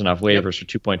claim Jefferson off waivers for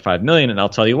 $2.5 million, and I'll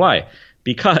tell you why.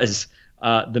 Because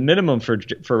the minimum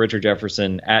for Richard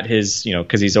Jefferson at his,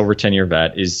 because he's over 10-year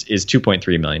vet, is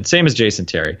 $2.3 million, same as Jason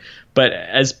Terry. But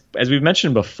as we've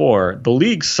mentioned before, the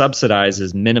league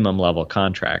subsidizes minimum level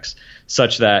contracts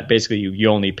such that basically you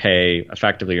only pay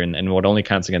effectively, and what only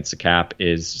counts against the cap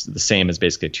is the same as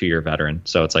basically a 2-year veteran.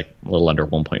 So it's like a little under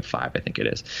 1.5, I think it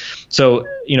is. So,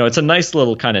 it's a nice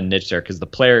little kind of niche there because the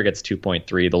player gets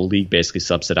 2.3. The league basically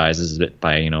subsidizes it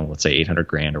by, let's say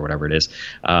 $800,000 or whatever it is.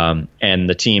 And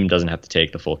the team doesn't have to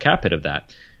take the full cap hit of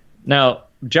that. Now,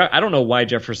 I don't know why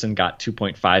Jefferson got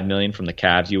 $2.5 million from the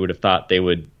Cavs. You would have thought they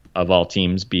would, of all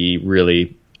teams, be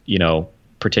really,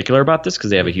 particular about this because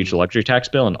they have a huge luxury tax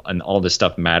bill, and all this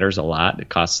stuff matters a lot. It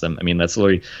costs them. I mean, that's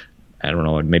literally, I don't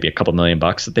know, maybe a couple $1 million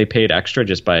that they paid extra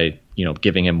just by,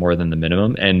 giving him more than the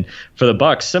minimum. And for the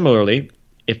Bucks, similarly,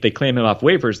 if they claim him off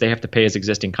waivers, they have to pay his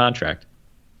existing contract.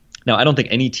 Now, I don't think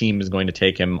any team is going to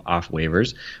take him off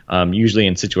waivers. Usually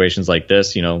in situations like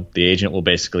this, the agent will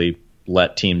basically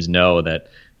let teams know that,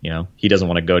 he doesn't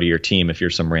want to go to your team if you're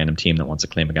some random team that wants to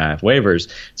claim a guy off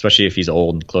waivers, especially if he's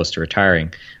old and close to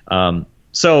retiring.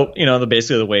 So,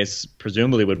 basically the way it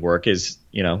presumably would work is,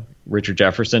 Richard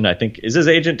Jefferson, I think, is his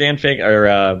agent Dan Fig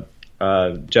or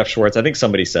Jeff Schwartz? I think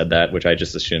somebody said that, which I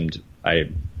just assumed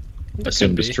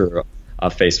was true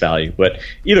off face value. But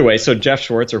either way, so Jeff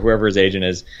Schwartz or whoever his agent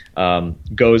is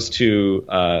goes to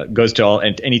all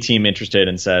and any team interested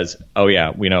and says, "Oh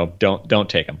yeah, don't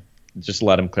take him. Just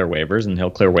let him clear waivers," and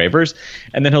he'll clear waivers,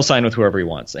 and then he'll sign with whoever he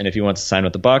wants. And if he wants to sign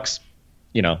with the Bucks,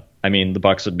 the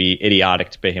Bucks would be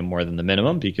idiotic to pay him more than the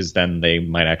minimum because then they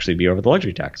might actually be over the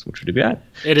luxury tax, which would be bad.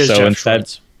 It is Jeff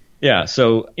Schwartz. Yeah.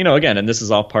 So, again, and this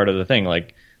is all part of the thing.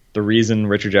 Like the reason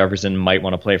Richard Jefferson might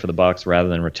want to play for the Bucks rather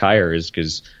than retire is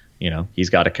because, he's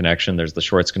got a connection. There's the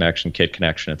Schwartz connection, Kidd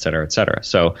connection, et cetera, et cetera.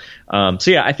 So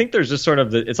yeah, I think there's just sort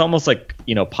of it's almost like,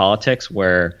 politics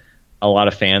where a lot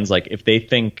of fans, like if they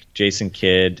think Jason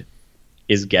Kidd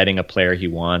is getting a player he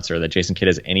wants or that Jason Kidd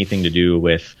has anything to do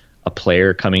with a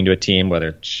player coming to a team, whether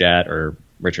it's Jet or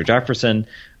Richard Jefferson,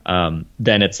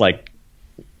 then it's like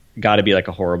got to be like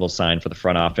a horrible sign for the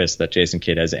front office that Jason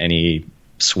Kidd has any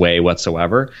sway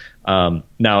whatsoever.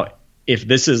 Now, if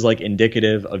this is like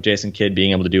indicative of Jason Kidd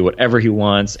being able to do whatever he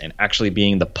wants and actually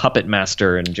being the puppet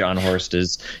master, and John Horst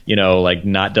is,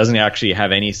 doesn't actually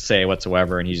have any say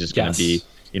whatsoever, and he's just going to be,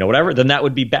 whatever, then that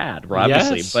would be bad,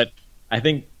 obviously. Yes. But I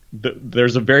think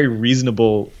there's a very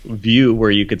reasonable view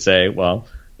where you could say, well,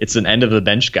 it's an end of the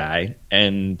bench guy,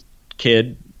 and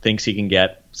Kidd thinks he can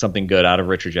get something good out of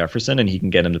Richard Jefferson, and he can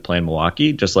get him to play in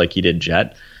Milwaukee, just like he did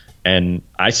Jet. And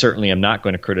I certainly am not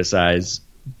going to criticize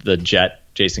the Jet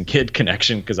Jason Kidd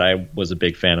connection because I was a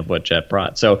big fan of what Jet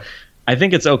brought. So I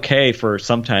think it's okay for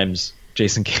sometimes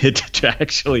Jason Kidd to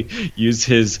actually use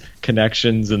his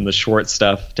connections and the short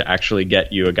stuff to actually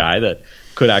get you a guy that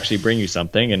could actually bring you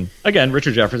something. And again,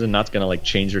 Richard Jefferson not going to like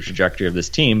change the trajectory of this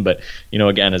team, but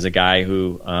again, as a guy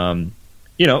who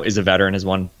is a veteran, has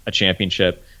won a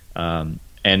championship,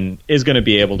 and is going to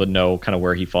be able to know kind of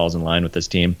where he falls in line with this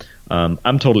team.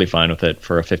 I'm totally fine with it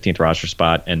for a 15th roster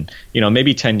spot. And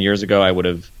maybe 10 years ago I would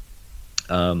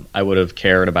have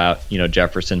cared about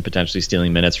Jefferson potentially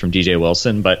stealing minutes from DJ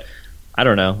Wilson, but I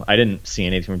don't know. I didn't see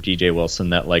anything from DJ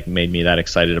Wilson that like made me that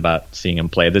excited about seeing him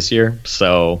play this year.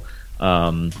 So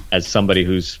as somebody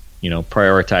who's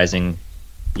prioritizing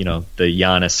the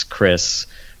Giannis, Chris,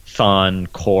 Thon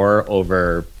core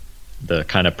over the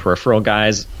kind of peripheral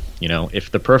guys, if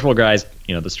the peripheral guys,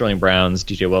 the Sterling Browns,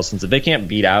 DJ Wilsons, if they can't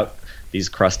beat out these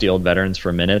crusty old veterans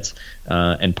for minutes,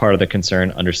 and part of the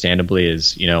concern, understandably,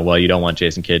 is you don't want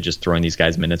Jason Kidd just throwing these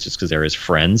guys minutes just because they're his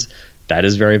friends. That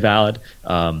is very valid.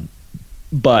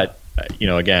 But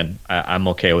again, I'm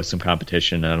okay with some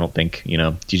competition, and I don't think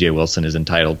DJ Wilson is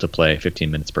entitled to play 15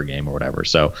 minutes per game or whatever.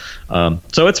 So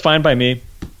it's fine by me,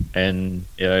 and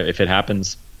if it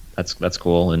happens, that's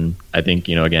cool. And I think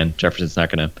again, Jefferson's not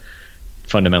going to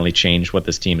fundamentally change what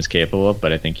this team is capable of,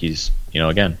 but I think he's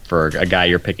again, for a guy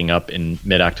you're picking up in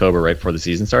mid-October right before the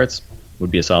season starts,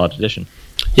 would be a solid addition.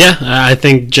 Yeah, I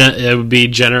think it would be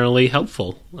generally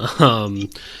helpful.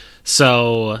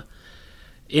 So.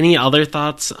 Any other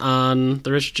thoughts on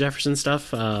the Richard Jefferson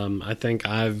stuff? I think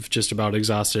I've just about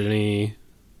exhausted any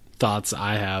thoughts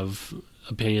I have,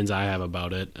 opinions I have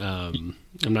about it. I'm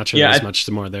not sure there's much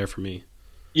more there for me.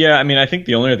 Yeah, I mean, I think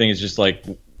the only other thing is just like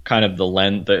kind of the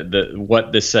lens, the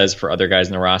what this says for other guys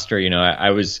in the roster.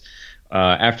 I was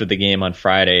after the game on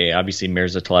Friday. Obviously,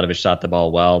 Mirza Teletovic shot the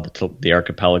ball well. The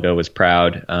Archipelago was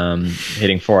proud,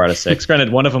 hitting 4 out of 6.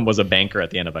 Granted, one of them was a banker at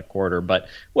the end of a quarter, but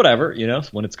whatever.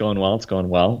 When it's going well, it's going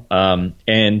well.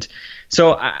 And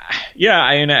so,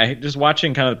 I just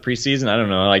watching kind of the preseason. I don't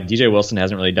know, like DJ Wilson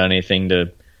hasn't really done anything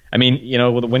to. I mean,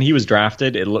 when he was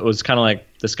drafted, it was kind of like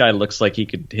this guy looks like he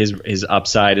could. His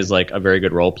upside is like a very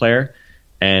good role player,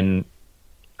 and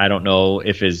I don't know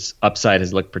if his upside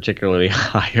has looked particularly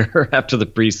higher after the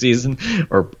preseason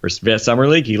or summer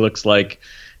league. He looks like,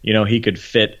 he could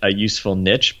fit a useful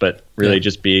niche, but really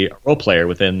just be a role player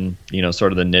within,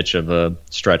 sort of the niche of a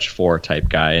stretch 4 type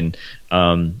guy. And,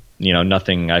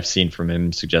 nothing I've seen from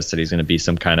him suggests that he's going to be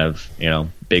some kind of,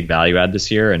 big value add this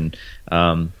year. And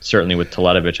certainly with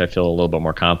Teletovic, I feel a little bit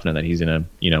more confident that he's going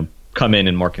to, come in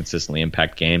and more consistently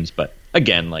impact games. But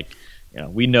again, like,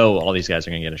 we know all these guys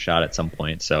are going to get a shot at some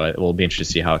point, so it will be interesting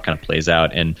to see how it kind of plays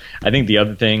out. And I think the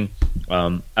other thing,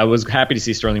 I was happy to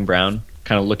see Sterling Brown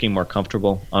kind of looking more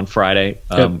comfortable on Friday.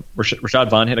 Rashad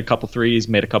Vaughn hit a couple threes,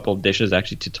 made a couple of dishes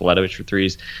actually to Teletovic for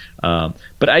threes.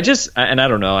 But I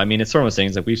don't know. I mean, it's sort of one of those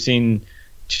things that we've seen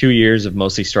 2 years of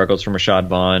mostly struggles from Rashad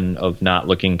Vaughn, of not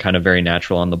looking kind of very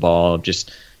natural on the ball, of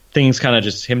just things kind of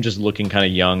just him just looking kind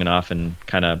of young and often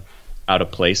kind of out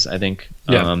of place, I think.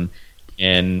 Yeah.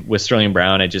 And with Sterling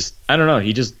Brown, I don't know.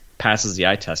 He just passes the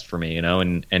eye test for me,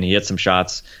 and he hit some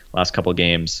shots last couple of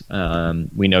games.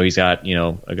 We know he's got,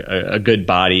 a good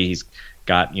body. He's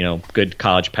got, good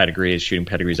college pedigree. His shooting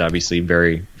pedigree is obviously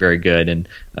very, very good.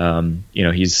 And,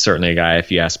 he's certainly a guy,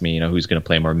 if you ask me, who's going to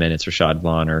play more minutes, Rashad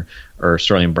Vaughn or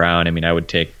Sterling Brown. I mean, I would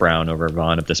take Brown over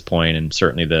Vaughn at this point. And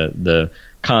certainly the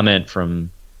comment from,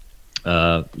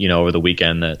 over the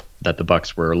weekend that the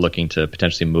Bucks were looking to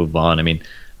potentially move Vaughn. I mean,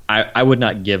 I would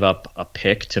not give up a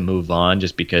pick to move Vaughn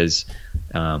just because,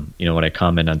 when I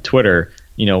comment on Twitter,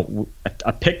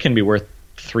 a pick can be worth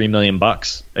 $3 million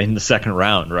in the second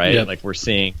round, right? Yep. Like we're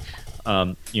seeing,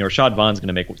 Rashad Vaughn's going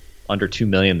to make under $2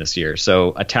 million this year.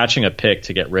 So attaching a pick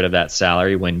to get rid of that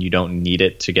salary when you don't need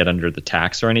it to get under the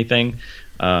tax or anything,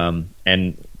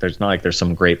 and there's not like there's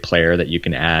some great player that you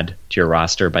can add to your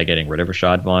roster by getting rid of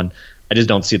Rashad Vaughn. I just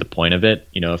don't see the point of it.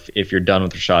 If you're done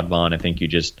with Rashad Vaughn, I think you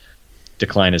just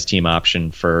decline his team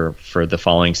option for the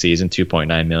following season,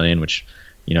 $2.9 million, which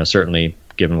certainly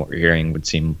given what we're hearing would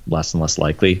seem less and less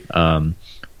likely.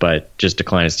 But just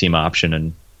decline his team option,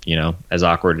 and as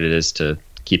awkward it is to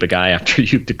keep a guy after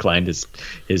you've declined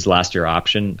his last year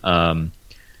option,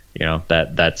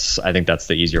 that's I think that's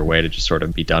the easier way to just sort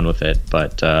of be done with it.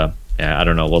 But I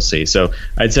don't know, we'll see. So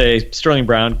I'd say Sterling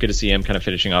Brown, good to see him kind of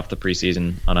finishing off the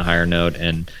preseason on a higher note,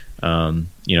 and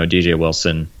DJ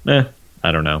Wilson,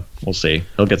 I don't know. We'll see.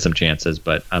 He'll get some chances,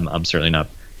 but I'm certainly not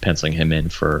penciling him in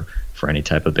for any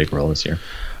type of big role this year.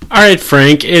 All right,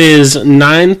 Frank. It is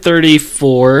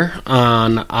 9:34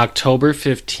 on October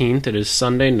 15th. It is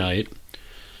Sunday night.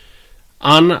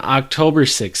 On October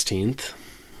 16th,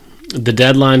 the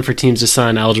deadline for teams to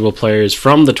sign eligible players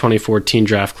from the 2014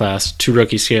 draft class to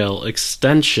rookie scale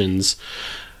extensions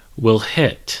will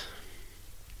hit.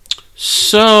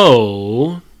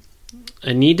 So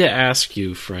I need to ask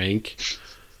you, Frank,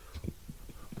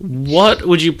 what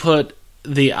would you put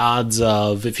the odds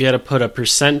of, if you had to put a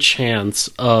percent chance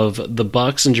of the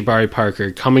Bucks and Jabari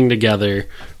Parker coming together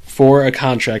for a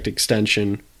contract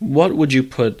extension, what would you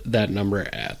put that number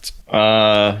at?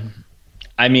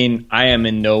 I mean, I am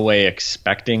in no way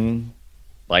expecting,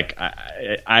 like,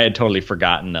 I had totally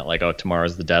forgotten that, like,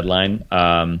 tomorrow's the deadline.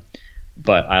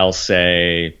 But I'll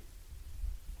say,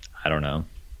 I don't know,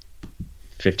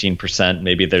 15%.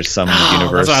 Maybe there's some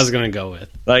universe. That's what I was going to go with.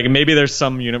 Like, maybe there's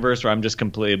some universe where I'm just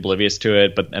completely oblivious to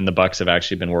it, and the Bucks have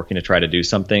actually been working to try to do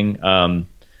something.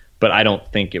 But I don't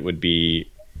think it would be.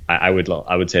 I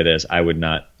would say this. I would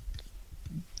not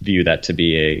view that to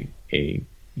be a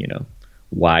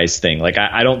wise thing. Like,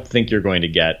 I don't think you're going to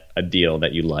get a deal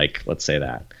that you like. Let's say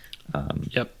that.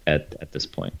 At this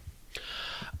point.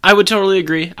 I would totally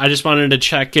agree. I just wanted to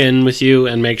check in with you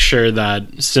and make sure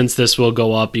that since this will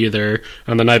go up either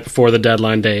on the night before the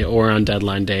deadline day or on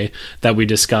deadline day, that we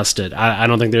discussed it. I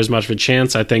don't think there's much of a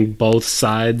chance. I think both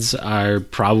sides are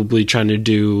probably trying to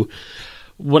do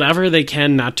whatever they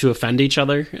can not to offend each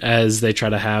other as they try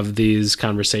to have these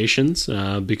conversations,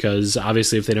 because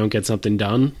obviously if they don't get something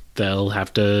done, they'll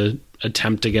have to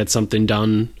attempt to get something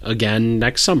done again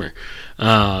next summer.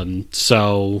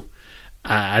 So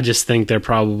I just think they're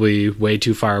probably way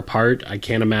too far apart. I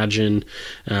can't imagine.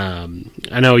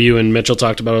 I know you and Mitchell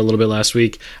talked about it a little bit last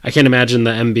week. I can't imagine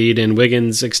the Embiid and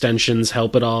Wiggins extensions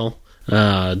help at all,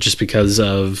 just because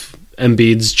of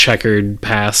Embiid's checkered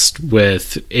past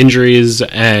with injuries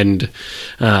and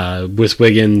with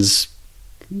Wiggins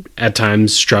at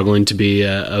times struggling to be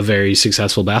a very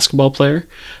successful basketball player.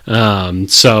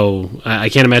 So I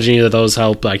can't imagine either of those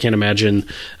help. I can't imagine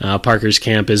Parker's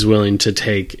camp is willing to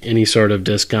take any sort of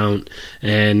discount,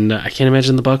 and I can't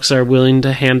imagine the Bucks are willing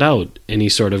to hand out any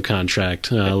sort of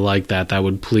contract like that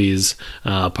would please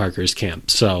Parker's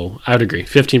camp. So I would agree,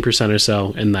 15% or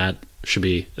so, and that should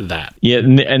be that. Yeah,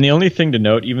 and the only thing to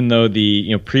note, even though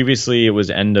previously it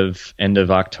was end of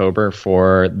October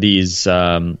for these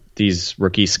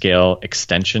rookie scale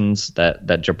extensions that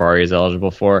Jabari is eligible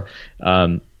for,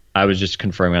 I was just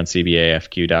confirming on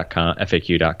FAQ.com,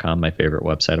 my favorite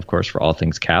website, of course, for all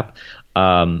things cap,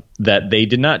 that they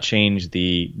did not change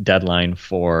the deadline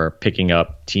for picking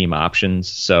up team options.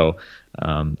 So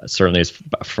Certainly,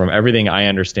 from everything I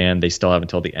understand, they still have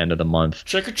until the end of the month.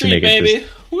 Trick or treat, baby.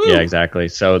 Yeah, exactly.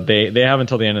 So they have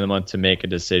until the end of the month to make a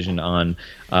decision on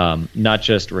not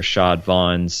just Rashad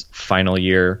Vaughn's final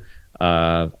year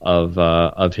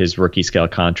of his rookie scale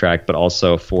contract, but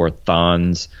also for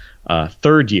Thon's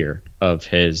third year of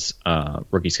his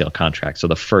rookie scale contract. So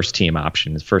the first team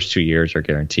option, his first 2 years are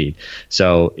guaranteed.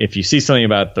 So if you see something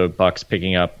about the Bucks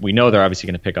picking up, we know they're obviously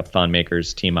going to pick up Thon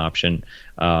Maker's team option.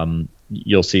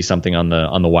 You'll see something on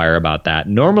the wire about that.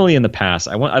 Normally in the past,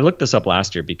 I looked this up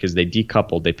last year because they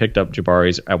decoupled. They picked up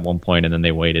Jabari's at one point and then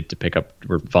they waited to pick up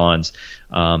Vaughn's.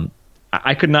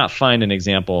 I could not find an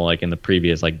example like in the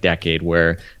previous decade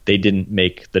where they didn't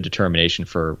make the determination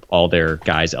for all their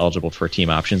guys eligible for team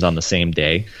options on the same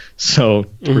day. So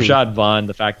Rashad Vaughn,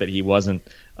 the fact that he wasn't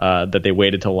that they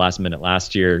waited till the last minute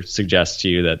last year suggests to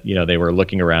you that they were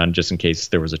looking around just in case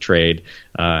there was a trade,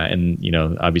 and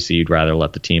obviously you'd rather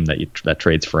let the team that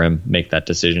trades for him make that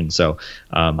decision. So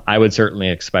I would certainly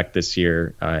expect this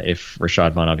year, if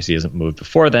Rashad Vaughn obviously isn't moved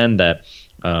before then, that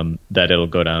it'll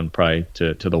go down probably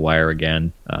to the wire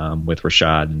again with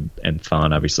Rashad and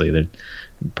Thon. Obviously, there's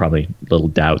probably little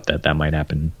doubt that might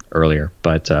happen earlier.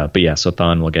 But yeah, so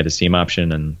Thon will get his team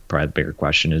option, and probably the bigger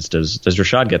question is, does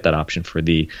Rashad get that option for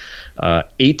the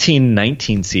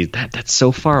 18-19 season? That's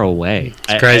so far away.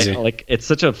 It's crazy. It's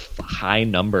such a high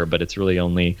number, but it's really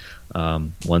only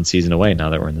one season away now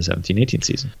that we're in the 17-18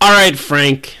 season. All right,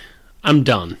 Frank, I'm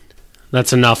done.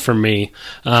 That's enough for me.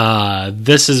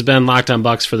 This has been Locked On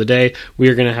Bucks for the day. We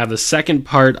are going to have the second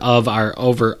part of our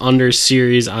over-under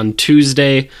series on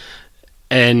Tuesday.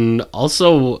 And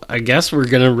also, I guess we're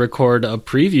going to record a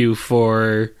preview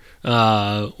for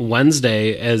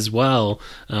Wednesday as well,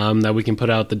 that we can put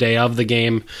out the day of the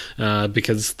game,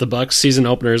 because the Bucks season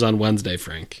opener is on Wednesday,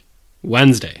 Frank.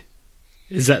 Wednesday.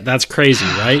 That's crazy,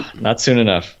 right? Not soon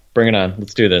enough. Bring it on.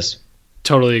 Let's do this.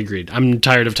 Totally agreed. I'm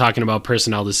tired of talking about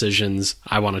personnel decisions.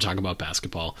 I want to talk about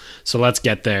basketball. So let's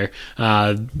get there.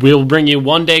 We'll bring you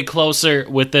one day closer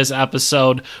with this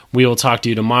episode. We will talk to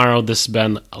you tomorrow. This has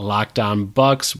been Locked On Bucks.